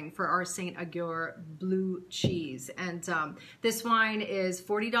pairing for our Saint Agur blue cheese. And this wine is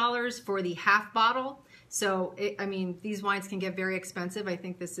 $40 for the half bottle. So, I mean, these wines can get very expensive. I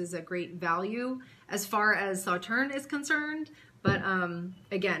think this is a great value as far as Sauterne is concerned. But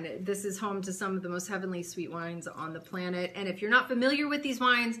again, this is home to some of the most heavenly sweet wines on the planet. And if you're not familiar with these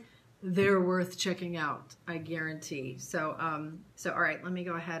wines, they're worth checking out, I guarantee. So, all right, let me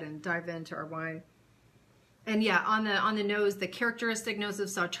go ahead and dive into our wine. And yeah, on the nose, the characteristic nose of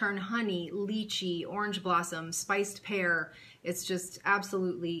Sauterne: honey, lychee, orange blossom, spiced pear. It's just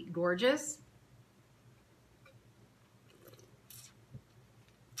absolutely gorgeous.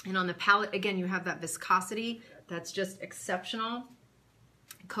 And on the palate, again, you have that viscosity that's just exceptional.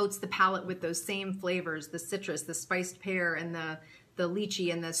 It coats the palate with those same flavors, the citrus, the spiced pear, and the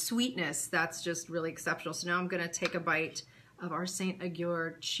lychee, and the sweetness. That's just really exceptional. So now I'm going to take a bite of our Saint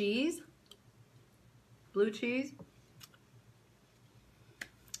Agur cheese, blue cheese.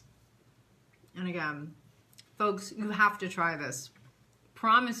 And again, folks, you have to try this.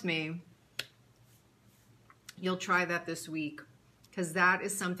 Promise me you'll try that this week, because that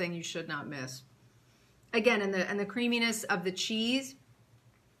is something you should not miss. Again, and the creaminess of the cheese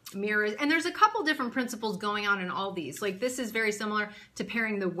mirrors, and there's a couple different principles going on in all these. Like, this is very similar to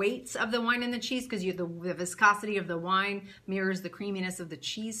pairing the weights of the wine and the cheese, because the viscosity of the wine mirrors the creaminess of the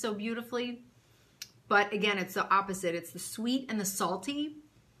cheese so beautifully. But again, it's the opposite. It's the sweet and the salty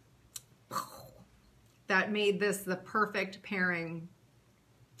that made this the perfect pairing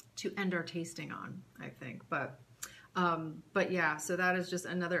to end our tasting on, I think. But yeah, so that is just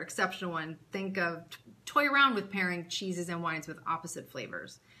another exceptional one. Toy around with pairing cheeses and wines with opposite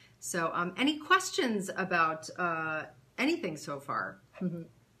flavors. So any questions about anything so far?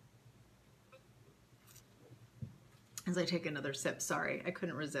 As I take another sip, sorry, I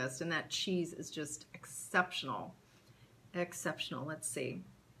couldn't resist. And that cheese is just exceptional. Exceptional. Let's see.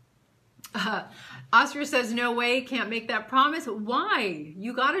 Oscar says, no way, can't make that promise. Why?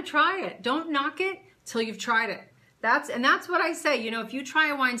 You got to try it. Don't knock it till you've tried it. That's what I say. You know, if you try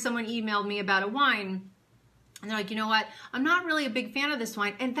a wine, someone emailed me about a wine, and they're like, you know what, I'm not really a big fan of this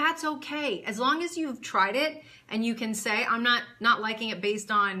wine, and that's okay. As long as you've tried it and you can say, I'm not liking it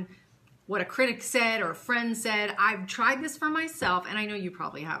based on what a critic said or a friend said. I've tried this for myself, and I know you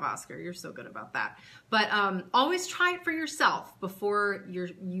probably have, Oscar. You're so good about that. But always try it for yourself before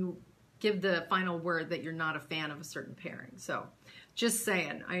you give the final word that you're not a fan of a certain pairing. So just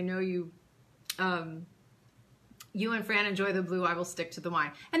saying, I know you... You and Fran enjoy the blue, I will stick to the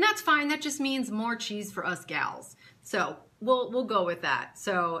wine. And that's fine, that just means more cheese for us gals. So we'll go with that.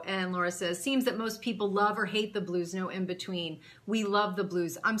 So, and Laura says, seems that most people love or hate the blues, no in between. We love the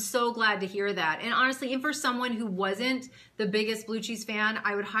blues. I'm so glad to hear that. And honestly, even for someone who wasn't the biggest blue cheese fan,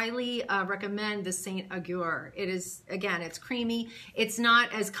 I would highly recommend the Saint Agur. It is, again, it's creamy. It's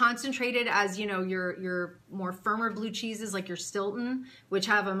not as concentrated as, you know, your more firmer blue cheeses like your Stilton, which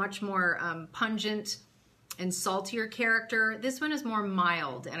have a much more pungent and saltier character. This one is more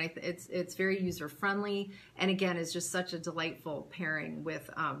mild, and it's very user friendly, and again, is just such a delightful pairing with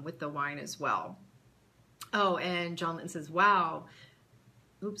the wine as well. Oh, and John Linton says, "Wow,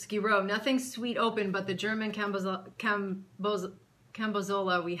 oops, Giro, nothing sweet open, but the German Cambozola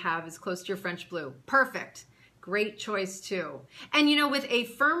we have is close to your French blue." Perfect. Great choice too. And you know, with a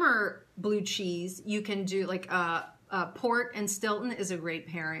firmer blue cheese, you can do like port and Stilton is a great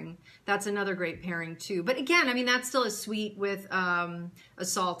pairing. That's another great pairing too. But again, I mean, that's still a sweet with a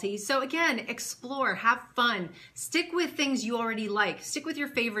salty. So again, explore, have fun, stick with things you already like. Stick with your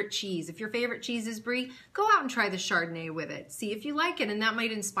favorite cheese. If your favorite cheese is Brie, go out and try the Chardonnay with it. See if you like it, and that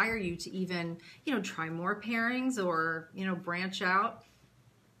might inspire you to even, you know, try more pairings or, you know, branch out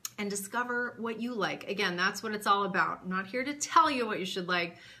and discover what you like. Again, that's what it's all about. I'm not here to tell you what you should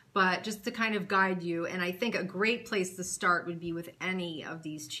like, but just to kind of guide you. And I think a great place to start would be with any of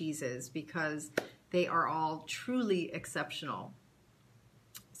these cheeses because they are all truly exceptional.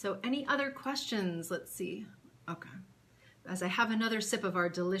 So any other questions? Let's see. Okay. As I have another sip of our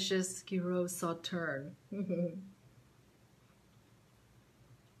delicious Giro Sauterne.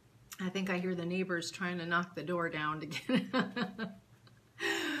 I think I hear the neighbors trying to knock the door down to get it.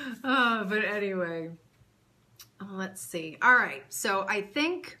 But anyway, let's see. All right, so I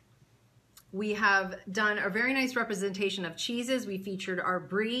think we have done a very nice representation of cheeses. We featured our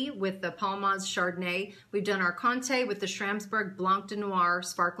Brie with the Palmaz Chardonnay. We've done our Comte with the Schramsberg Blanc de Noir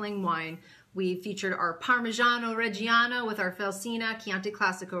sparkling wine. We featured our Parmigiano-Reggiano with our Felsina Chianti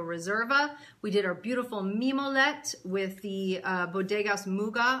Classico Reserva. We did our beautiful Mimolette with the Bodegas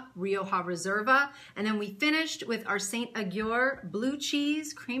Muga Rioja Reserva. And then we finished with our Saint Agur blue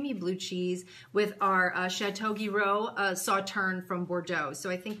cheese, creamy blue cheese, with our Chateau Giro Sauterne from Bordeaux. So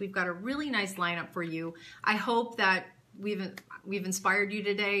I think we've got a really nice lineup for you. I hope that we've inspired you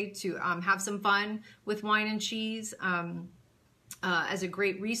today to have some fun with wine and cheese. As a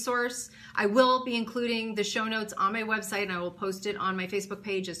great resource. I will be including the show notes on my website, and I will post it on my Facebook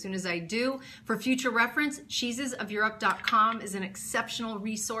page as soon as I do. For future reference, cheesesofeurope.com is an exceptional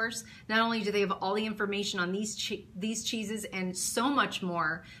resource. Not only do they have all the information on these cheeses and so much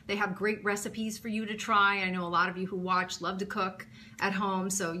more, they have great recipes for you to try. I know a lot of you who watch love to cook at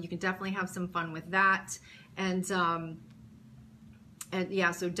home, so you can definitely have some fun with that. And yeah,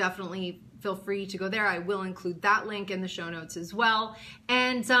 so definitely feel free to go there. I will include that link in the show notes as well.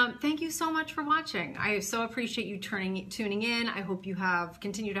 And thank you so much for watching. I so appreciate you tuning in. I hope you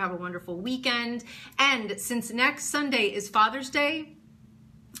continue to have a wonderful weekend. And since next Sunday is Father's Day,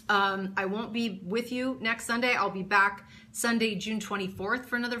 I won't be with you next Sunday. I'll be back Sunday, June 24th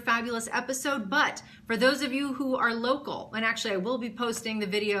for another fabulous episode. But for those of you who are local, and actually I will be posting the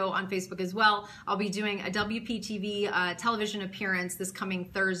video on Facebook as well, I'll be doing a WPTV television appearance this coming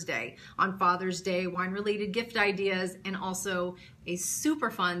Thursday on Father's Day, wine-related gift ideas, and also a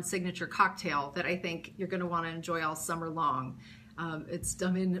super fun signature cocktail that I think you're going to want to enjoy all summer long. It's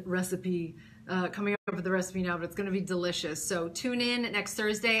Damin recipe. Coming up with the recipe now, but it's going to be delicious. So tune in next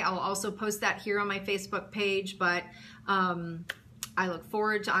Thursday. I'll also post that here on my Facebook page, but I look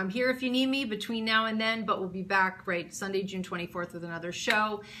forward to, I'm here if you need me between now and then, but we'll be back right Sunday, June 24th with another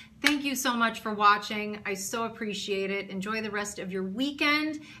show. Thank you so much for watching. I so appreciate it. Enjoy the rest of your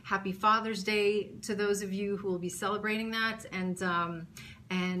weekend. Happy Father's Day to those of you who will be celebrating that.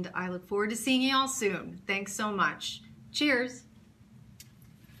 And I look forward to seeing you all soon. Thanks so much. Cheers.